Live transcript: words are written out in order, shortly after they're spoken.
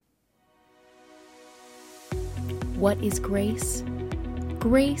What is grace?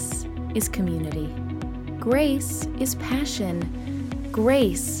 Grace is community. Grace is passion.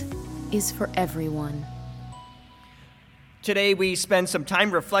 Grace is for everyone. Today we spend some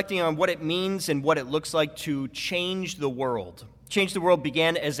time reflecting on what it means and what it looks like to change the world. Change the World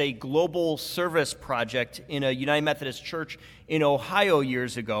began as a global service project in a United Methodist church in Ohio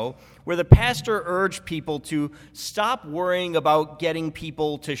years ago, where the pastor urged people to stop worrying about getting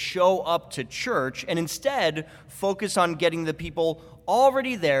people to show up to church and instead focus on getting the people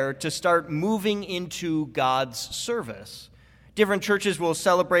already there to start moving into God's service. Different churches will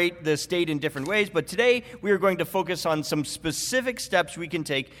celebrate this date in different ways, but today we are going to focus on some specific steps we can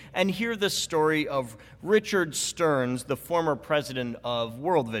take and hear the story of Richard Stearns, the former president of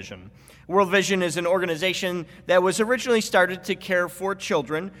World Vision. World Vision is an organization that was originally started to care for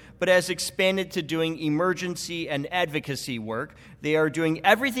children, but has expanded to doing emergency and advocacy work. They are doing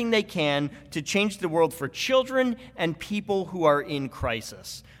everything they can to change the world for children and people who are in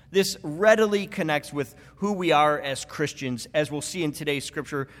crisis. This readily connects with who we are as Christians, as we'll see in today's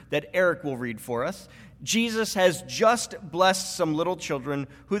scripture that Eric will read for us. Jesus has just blessed some little children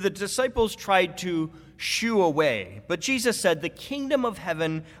who the disciples tried to shoo away. But Jesus said the kingdom of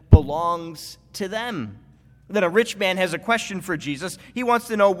heaven belongs to them. Then a rich man has a question for Jesus. He wants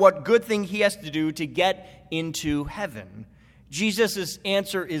to know what good thing he has to do to get into heaven. Jesus'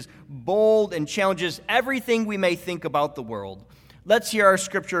 answer is bold and challenges everything we may think about the world. Let's hear our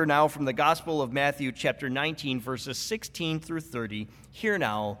scripture now from the Gospel of Matthew, chapter 19, verses 16 through 30. Hear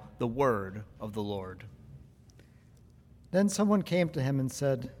now the word of the Lord. Then someone came to him and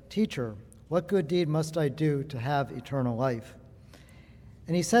said, "Teacher, what good deed must I do to have eternal life?"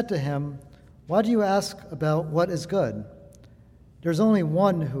 And he said to him, "Why do you ask about what is good? There's only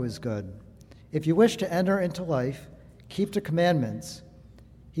one who is good. If you wish to enter into life, keep the commandments."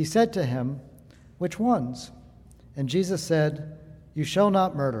 He said to him, "Which ones?" And Jesus said, "You shall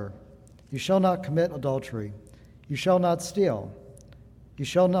not murder. You shall not commit adultery. You shall not steal. You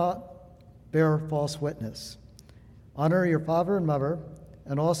shall not bear false witness. Honor your father and mother,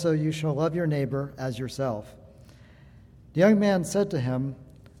 and also you shall love your neighbor as yourself." The young man said to him,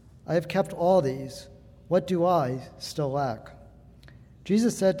 "I have kept all these. What do I still lack?"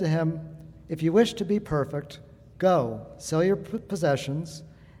 Jesus said to him, "If you wish to be perfect, go, sell your possessions,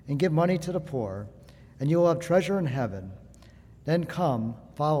 and give money to the poor, and you will have treasure in heaven. Then come,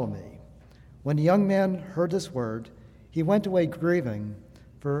 follow me." When the young man heard this word, he went away grieving,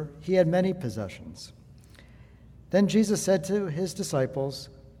 for he had many possessions. Then Jesus said to his disciples,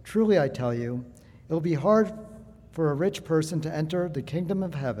 "Truly I tell you, it will be hard for a rich person to enter the kingdom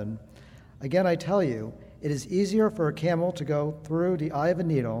of heaven. Again I tell you, it is easier for a camel to go through the eye of a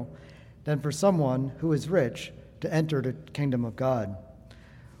needle than for someone who is rich to enter the kingdom of God."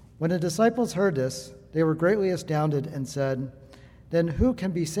 When the disciples heard this, they were greatly astounded and said, "Then who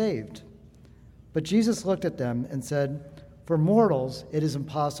can be saved?" But Jesus looked at them and said, "For mortals it is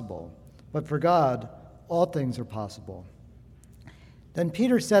impossible, but for God all things are possible." Then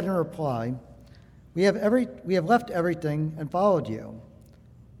Peter said in reply, We have left everything and followed you.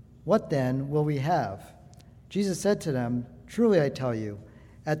 What then will we have?" Jesus said to them, "Truly I tell you,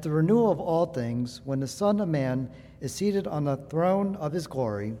 at the renewal of all things, when the Son of Man is seated on the throne of his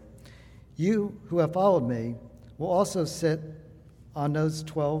glory, you who have followed me will also sit on those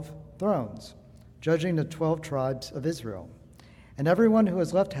 12 thrones, judging the 12 tribes of Israel. And everyone who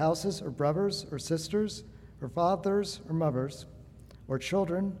has left houses or brothers or sisters or fathers or mothers or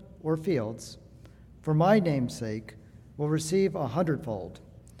children or fields, for my name's sake, will receive 100-fold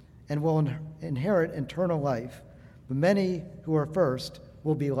and will inherit eternal life. But many who are first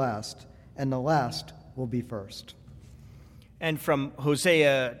will be last, and the last will be first." And from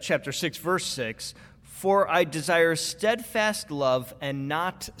Hosea chapter 6, verse 6, "For I desire steadfast love and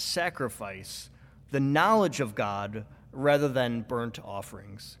not sacrifice, the knowledge of God rather than burnt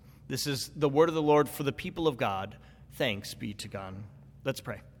offerings." This is the word of the Lord for the people of God. Thanks be to God. Let's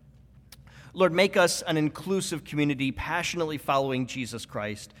pray. Lord, make us an inclusive community passionately following Jesus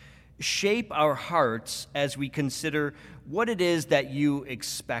Christ. Shape our hearts as we consider what it is that you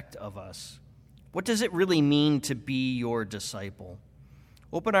expect of us. What does it really mean to be your disciple?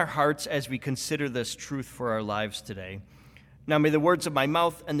 Open our hearts as we consider this truth for our lives today. Now may the words of my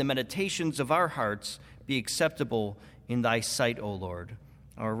mouth and the meditations of our hearts be acceptable in thy sight, O Lord,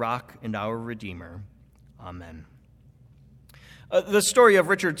 our rock and our Redeemer. Amen. The story of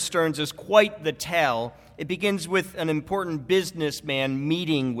Richard Stearns is quite the tale. It begins with an important businessman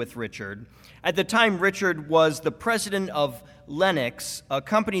meeting with Richard. At the time, Richard was the president of Lenox, a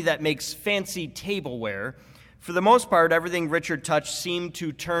company that makes fancy tableware. For the most part, everything Richard touched seemed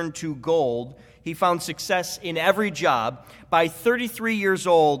to turn to gold. He found success in every job. By 33 years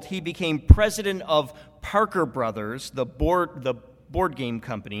old, he became president of Parker Brothers, the board game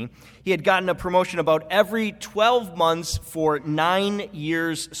company. He had gotten a promotion about every 12 months for 9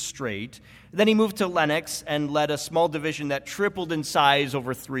 years straight. Then he moved to Lenox and led a small division that tripled in size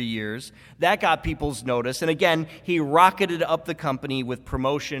over 3 years. That got people's notice. And again, he rocketed up the company with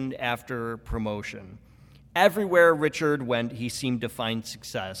promotion after promotion. Everywhere Richard went, he seemed to find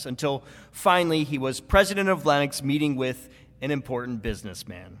success, until finally he was president of Lenox, meeting with an important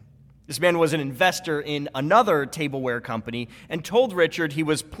businessman. This man was an investor in another tableware company and told Richard he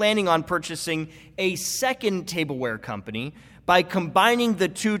was planning on purchasing a second tableware company. By combining the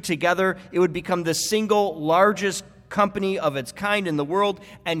two together, it would become the single largest company of its kind in the world,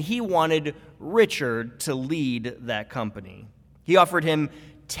 and he wanted Richard to lead that company. He offered him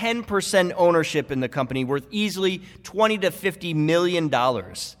 10% ownership in the company, worth easily $20 to $50 million.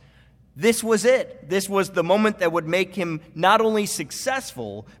 This was it. This was the moment that would make him not only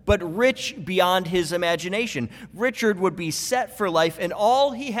successful, but rich beyond his imagination. Richard would be set for life, and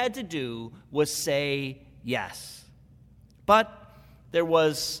all he had to do was say yes. But there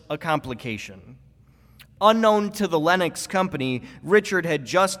was a complication. Unknown to the Lenox company, Richard had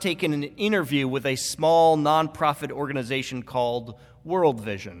just taken an interview with a small nonprofit organization called World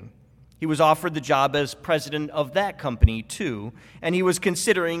Vision. He was offered the job as president of that company, too, and he was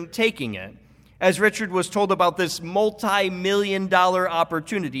considering taking it. As Richard was told about this multi-million-dollar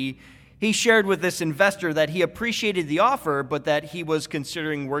opportunity, he shared with this investor that he appreciated the offer, but that he was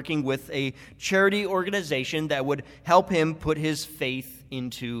considering working with a charity organization that would help him put his faith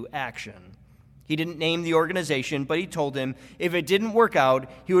into action. He didn't name the organization, but he told him if it didn't work out,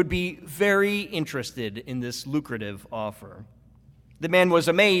 he would be very interested in this lucrative offer. The man was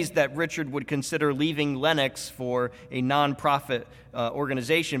amazed that Richard would consider leaving Lenox for a nonprofit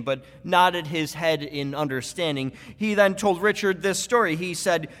organization, but nodded his head in understanding. He then told Richard this story. He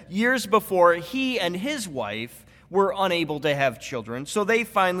said years before, he and his wife were unable to have children, so they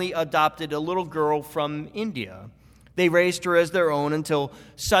finally adopted a little girl from India. They raised her as their own until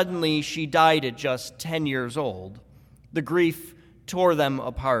suddenly she died at just 10 years old. The grief tore them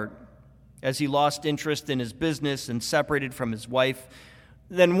apart as he lost interest in his business and separated from his wife.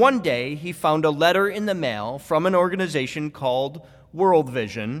 Then one day, he found a letter in the mail from an organization called World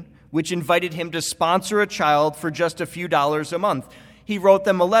Vision, which invited him to sponsor a child for just a few dollars a month. He wrote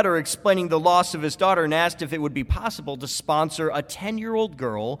them a letter explaining the loss of his daughter and asked if it would be possible to sponsor a 10-year-old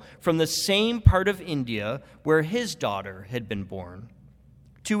girl from the same part of India where his daughter had been born.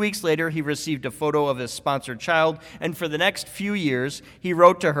 2 weeks later, he received a photo of his sponsored child, and for the next few years, he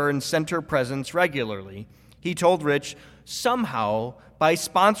wrote to her and sent her presents regularly. He told Rich, somehow, by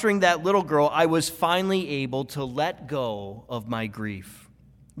sponsoring that little girl, I was finally able to let go of my grief.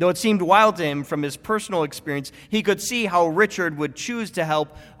 Though it seemed wild to him from his personal experience, he could see how Richard would choose to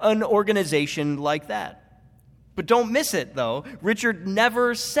help an organization like that. But don't miss it, though. Richard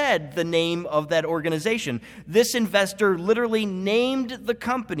never said the name of that organization. This investor literally named the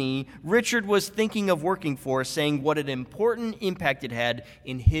company Richard was thinking of working for, saying what an important impact it had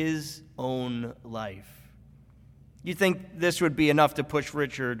in his own life. You'd think this would be enough to push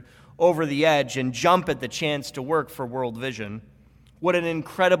Richard over the edge and jump at the chance to work for World Vision. What an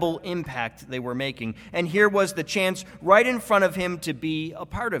incredible impact they were making. And here was the chance right in front of him to be a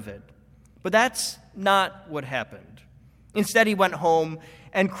part of it. But that's not what happened. Instead, he went home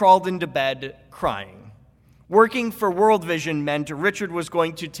and crawled into bed crying. Working for World Vision meant Richard was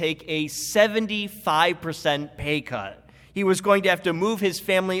going to take a 75% pay cut. He was going to have to move his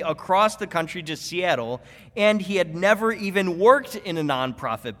family across the country to Seattle, and he had never even worked in a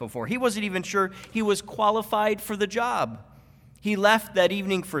nonprofit before. He wasn't even sure he was qualified for the job. He left that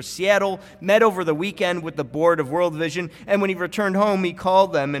evening for Seattle, met over the weekend with the board of World Vision, and when he returned home, he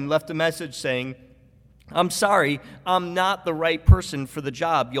called them and left a message saying, I'm sorry, I'm not the right person for the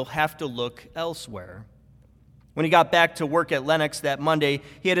job. You'll have to look elsewhere. When he got back to work at Lenox that Monday,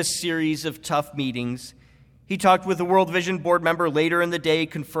 he had a series of tough meetings. He talked with a World Vision board member later in the day,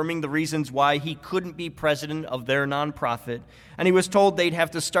 confirming the reasons why he couldn't be president of their nonprofit. And he was told they'd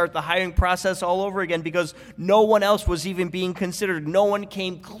have to start the hiring process all over again because no one else was even being considered. No one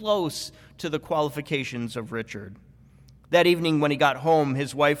came close to the qualifications of Richard. That evening when he got home,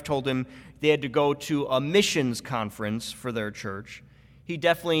 his wife told him they had to go to a missions conference for their church. He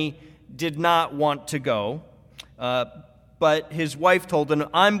definitely did not want to go, but his wife told him,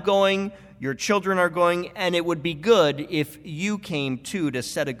 I'm going, your children are going, and it would be good if you came too to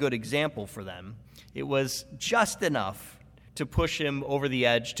set a good example for them. It was just enough to push him over the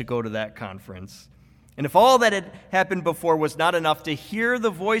edge to go to that conference. And if all that had happened before was not enough to hear the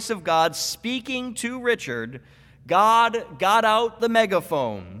voice of God speaking to Richard, God got out the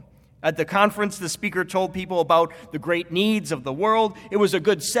megaphone. At the conference, the speaker told people about the great needs of the world. It was a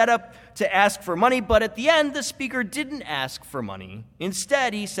good setup to ask for money, but at the end, the speaker didn't ask for money.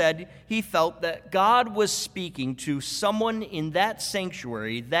 Instead, he said he felt that God was speaking to someone in that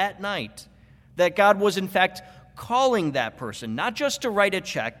sanctuary that night, that God was, in fact, calling that person, not just to write a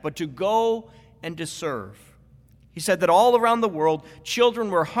check, but to go and to serve. He said that all around the world,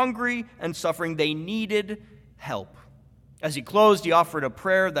 children were hungry and suffering. They needed help. As he closed, he offered a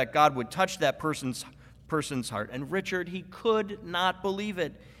prayer that God would touch that person's heart. And Richard, he could not believe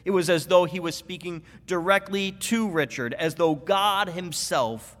it. It was as though he was speaking directly to Richard, as though God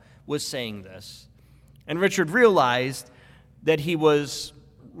himself was saying this. And Richard realized that he was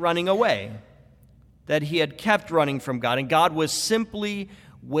running away, that he had kept running from God, and God was simply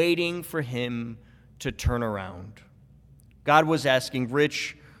waiting for him to turn around. God was asking,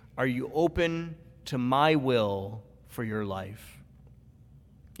 Rich, are you open to my will for your life?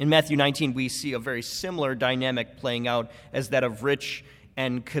 In Matthew 19, we see a very similar dynamic playing out as that of Rich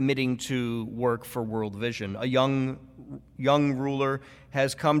and committing to work for World Vision. A young ruler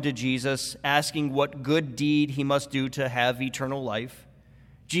has come to Jesus asking what good deed he must do to have eternal life.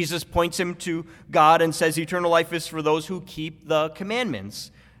 Jesus points him to God and says eternal life is for those who keep the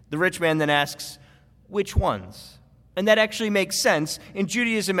commandments. The rich man then asks, which ones? And that actually makes sense. In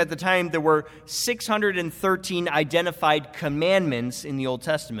Judaism at the time, there were 613 identified commandments in the Old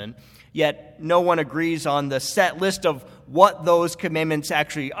Testament, yet no one agrees on the set list of what those commandments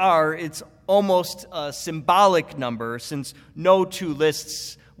actually are. It's almost a symbolic number, since no two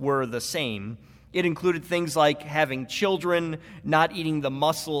lists were the same. It included things like having children, not eating the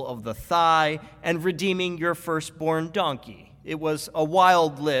muscle of the thigh, and redeeming your firstborn donkey. It was a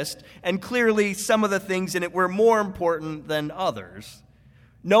wild list, and clearly some of the things in it were more important than others.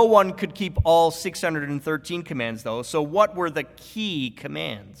 No one could keep all 613 commands, though, so what were the key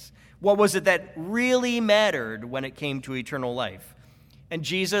commands? What was it that really mattered when it came to eternal life? And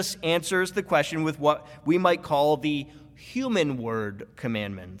Jesus answers the question with what we might call the human word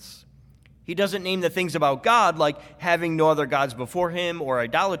commandments. He doesn't name the things about God, like having no other gods before him or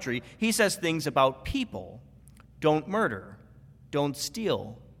idolatry. He says things about people. Don't murder. Don't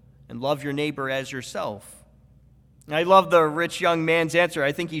steal, and love your neighbor as yourself. And I love the rich young man's answer.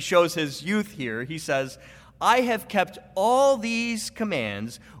 I think he shows his youth here. He says, I have kept all these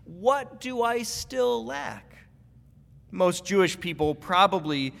commands. What do I still lack? Most Jewish people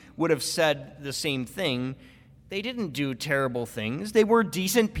probably would have said the same thing. They didn't do terrible things. They were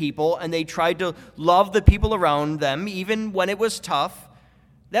decent people, and they tried to love the people around them, even when it was tough.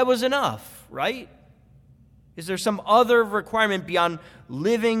 That was enough, right? Is there some other requirement beyond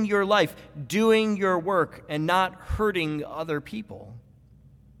living your life, doing your work, and not hurting other people?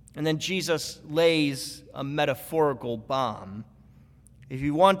 And then Jesus lays a metaphorical bomb. If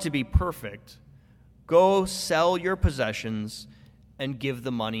you want to be perfect, go sell your possessions and give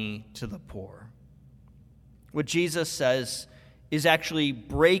the money to the poor. What Jesus says is actually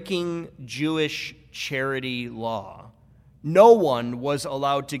breaking Jewish charity law. No one was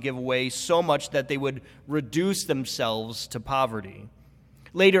allowed to give away so much that they would reduce themselves to poverty.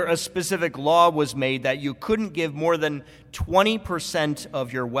 Later, a specific law was made that you couldn't give more than 20%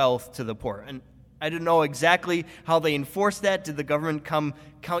 of your wealth to the poor. And I don't know exactly how they enforced that. Did the government come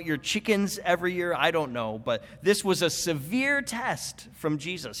count your chickens every year? I don't know. But this was a severe test from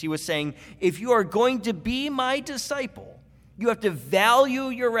Jesus. He was saying, if you are going to be my disciple, you have to value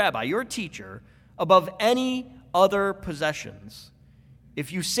your rabbi, your teacher, above any other possessions.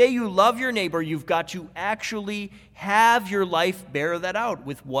 If you say you love your neighbor, you've got to actually have your life bear that out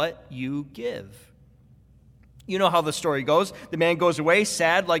with what you give. You know how the story goes. The man goes away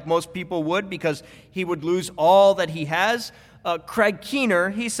sad like most people would because he would lose all that he has. Craig Keener,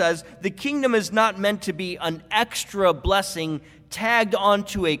 he says, the kingdom is not meant to be an extra blessing tagged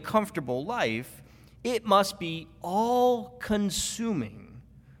onto a comfortable life. It must be all-consuming,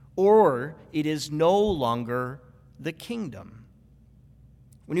 or it is no longer the kingdom.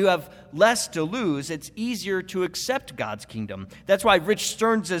 When you have less to lose, it's easier to accept God's kingdom. That's why Rich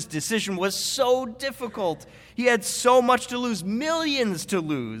Stearns' decision was so difficult. He had so much to lose, millions to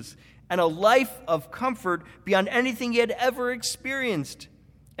lose, and a life of comfort beyond anything he had ever experienced.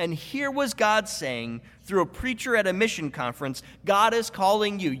 And here was God saying, through a preacher at a mission conference, God is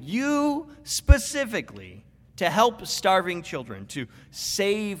calling you specifically, to help starving children, to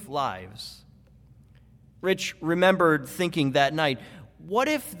save lives. Rich remembered thinking that night, what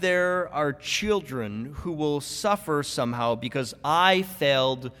if there are children who will suffer somehow because I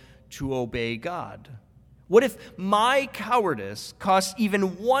failed to obey God? What if my cowardice costs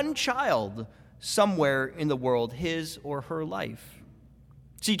even one child somewhere in the world his or her life?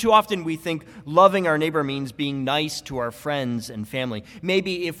 See, too often we think loving our neighbor means being nice to our friends and family.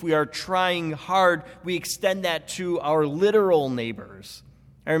 Maybe if we are trying hard, we extend that to our literal neighbors.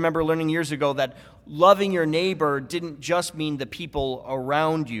 I remember learning years ago that loving your neighbor didn't just mean the people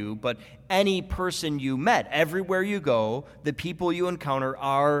around you, but any person you met. Everywhere you go, the people you encounter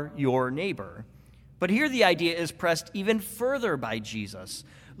are your neighbor. But here the idea is pressed even further by Jesus.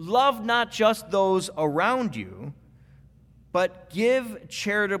 Love not just those around you, but give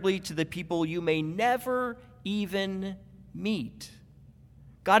charitably to the people you may never even meet.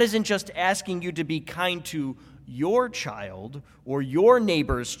 God isn't just asking you to be kind to your child or your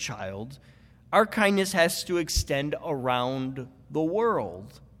neighbor's child. Our kindness has to extend around the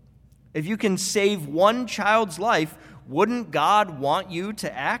world. If you can save one child's life, wouldn't God want you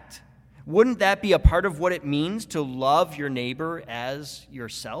to act? Wouldn't that be a part of what it means to love your neighbor as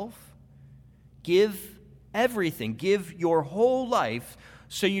yourself? Give everything. Give your whole life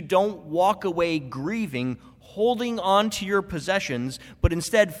so you don't walk away grieving, holding on to your possessions, but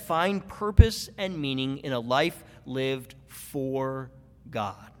instead find purpose and meaning in a life lived for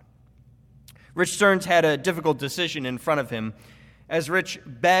God. Rich Stearns had a difficult decision in front of him. As Rich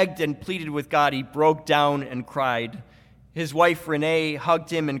begged and pleaded with God, he broke down and cried. His wife, Renee, hugged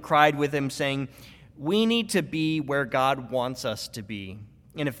him and cried with him, saying, "We need to be where God wants us to be.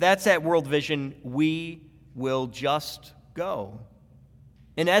 And if that's at World Vision, we will just go."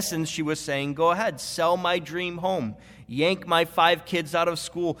 In essence, she was saying, go ahead, sell my dream home, yank my 5 kids out of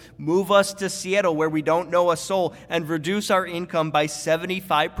school, move us to Seattle where we don't know a soul, and reduce our income by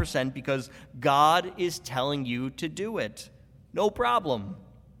 75% because God is telling you to do it. No problem.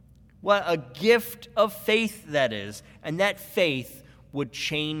 What a gift of faith that is, and that faith would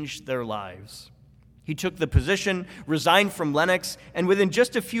change their lives. He took the position, resigned from Lenox, and within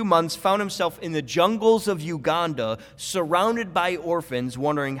just a few months found himself in the jungles of Uganda, surrounded by orphans,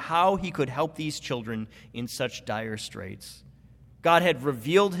 wondering how he could help these children in such dire straits. God had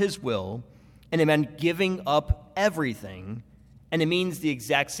revealed his will, and it meant giving up everything, and it means the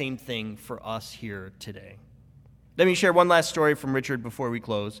exact same thing for us here today. Let me share one last story from Richard before we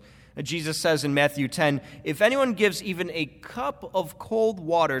close. Jesus says in Matthew 10, "If anyone gives even a cup of cold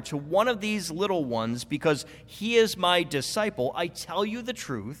water to one of these little ones because he is my disciple, I tell you the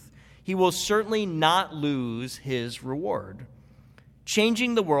truth, he will certainly not lose his reward."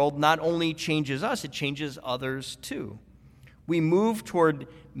 Changing the world not only changes us, it changes others too. We move toward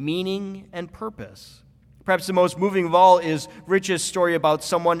meaning and purpose. Perhaps the most moving of all is Rich's story about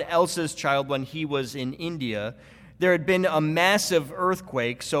someone else's child when he was in India. There had been a massive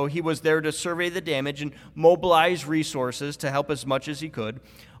earthquake, so he was there to survey the damage and mobilize resources to help as much as he could.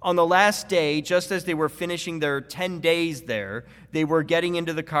 On the last day, just as they were finishing their 10 days there, they were getting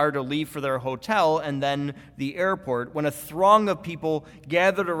into the car to leave for their hotel and then the airport when a throng of people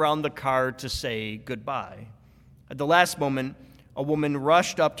gathered around the car to say goodbye. At the last moment, a woman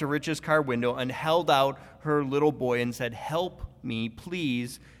rushed up to Rich's car window and held out her little boy and said, "Help me,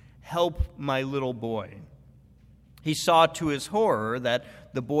 please, help my little boy." He saw to his horror that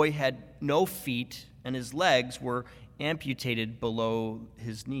the boy had no feet and his legs were amputated below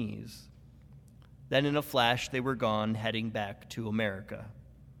his knees. Then in a flash, they were gone, heading back to America.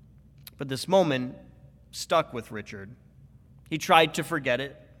 But this moment stuck with Richard. He tried to forget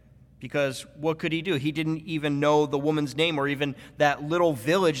it because what could he do? He didn't even know the woman's name or even that little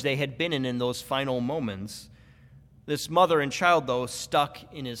village they had been in those final moments. This mother and child, though,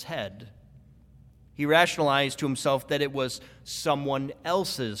 stuck in his head. He rationalized to himself that it was someone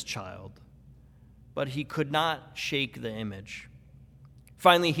else's child, but he could not shake the image.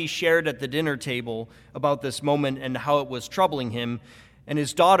 Finally, he shared at the dinner table about this moment and how it was troubling him, and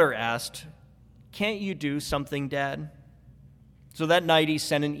his daughter asked, "Can't you do something, Dad?" So that night he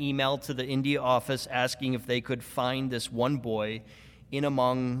sent an email to the India office asking if they could find this one boy in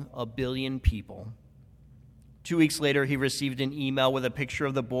among 1 billion people. 2 weeks later, he received an email with a picture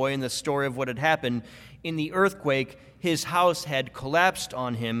of the boy and the story of what had happened. In the earthquake, his house had collapsed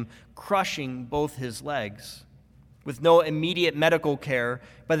on him, crushing both his legs. With no immediate medical care,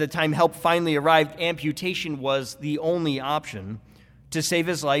 by the time help finally arrived, amputation was the only option. To save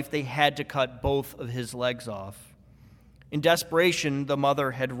his life, they had to cut both of his legs off. In desperation, the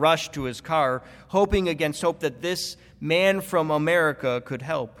mother had rushed to his car, hoping against hope that this man from America could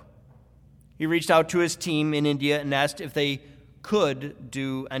help. He reached out to his team in India and asked if they could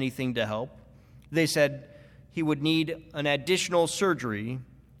do anything to help. They said he would need an additional surgery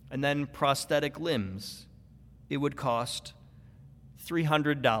and then prosthetic limbs. It would cost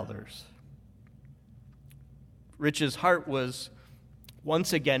 $300. Rich's heart was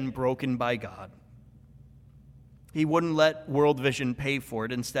once again broken by God. He wouldn't let World Vision pay for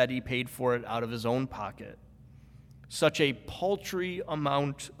it. Instead, he paid for it out of his own pocket. Such a paltry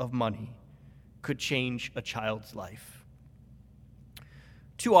amount of money could change a child's life.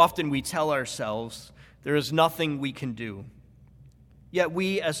 Too often we tell ourselves there is nothing we can do. Yet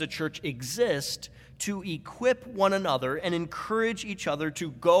we as a church exist to equip one another and encourage each other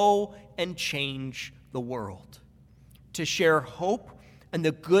to go and change the world, to share hope and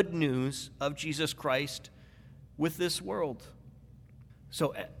the good news of Jesus Christ with this world.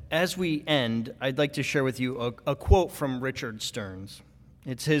 So as we end, I'd like to share with you a quote from Richard Stearns.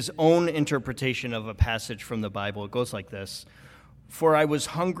 It's his own interpretation of a passage from the Bible. It goes like this: "For I was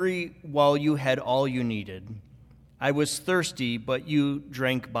hungry while you had all you needed. I was thirsty, but you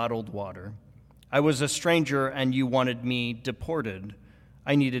drank bottled water. I was a stranger, and you wanted me deported.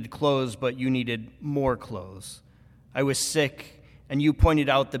 I needed clothes, but you needed more clothes. I was sick, and you pointed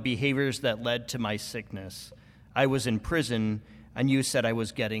out the behaviors that led to my sickness. I was in prison, and you said I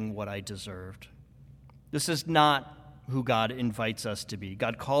was getting what I deserved." This is not who God invites us to be.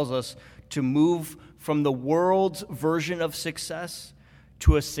 God calls us to move from the world's version of success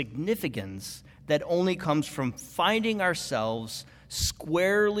to a significance that only comes from finding ourselves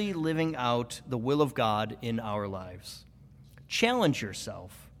squarely living out the will of God in our lives. Challenge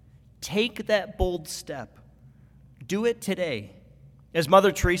yourself. Take that bold step. Do it today. As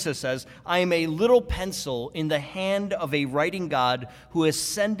Mother Teresa says, "I am a little pencil in the hand of a writing God who is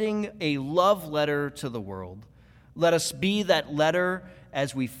sending a love letter to the world." Let us be that letter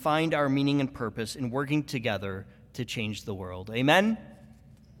as we find our meaning and purpose in working together to change the world. Amen?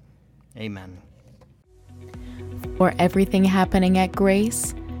 Amen. For everything happening at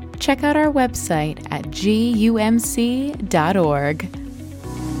Grace, check out our website at gumc.org.